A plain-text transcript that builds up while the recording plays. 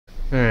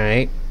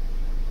Alright.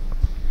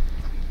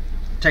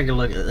 Take a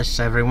look at this,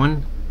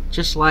 everyone.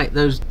 Just like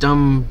those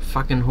dumb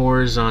fucking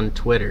whores on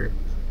Twitter.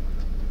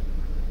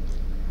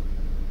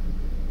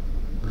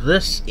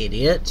 This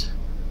idiot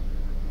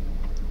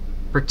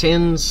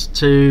pretends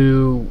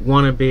to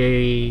want to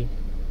be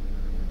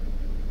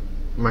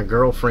my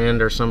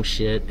girlfriend or some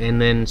shit,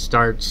 and then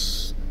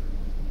starts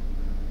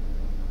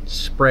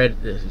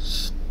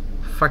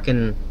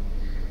fucking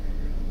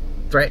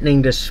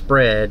threatening to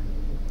spread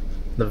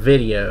the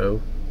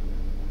video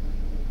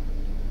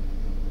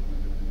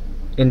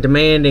and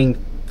demanding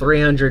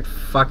 $300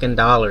 fucking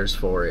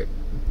for it.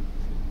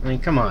 I mean,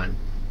 come on.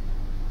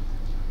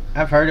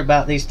 I've heard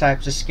about these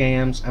types of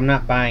scams. I'm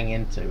not buying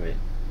into it.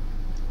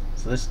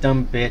 So this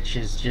dumb bitch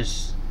is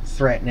just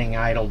threatening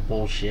idle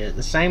bullshit.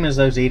 The same as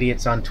those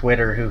idiots on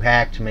Twitter who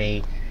hacked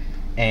me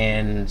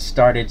and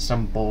started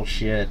some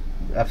bullshit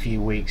a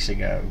few weeks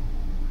ago.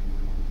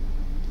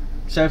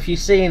 So if you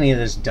see any of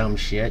this dumb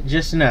shit,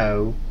 just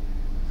know.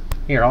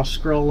 Here, I'll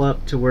scroll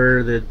up to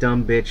where the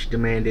dumb bitch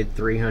demanded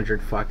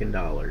 $300 fucking.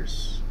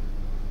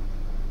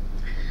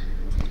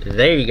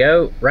 There you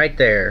go, right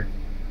there.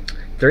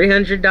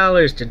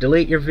 $300 to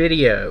delete your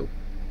video.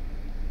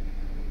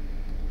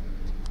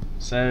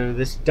 So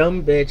this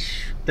dumb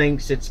bitch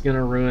thinks it's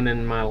gonna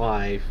ruin my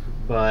life,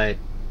 but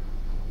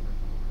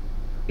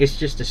it's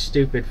just a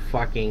stupid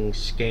fucking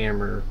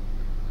scammer.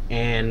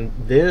 And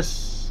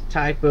this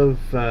type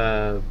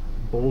of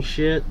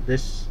bullshit,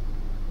 this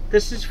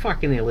is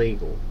fucking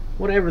illegal.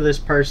 Whatever this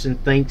person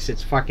thinks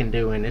it's fucking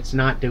doing, it's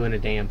not doing a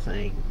damn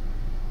thing.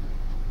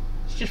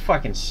 It's just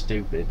fucking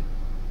stupid.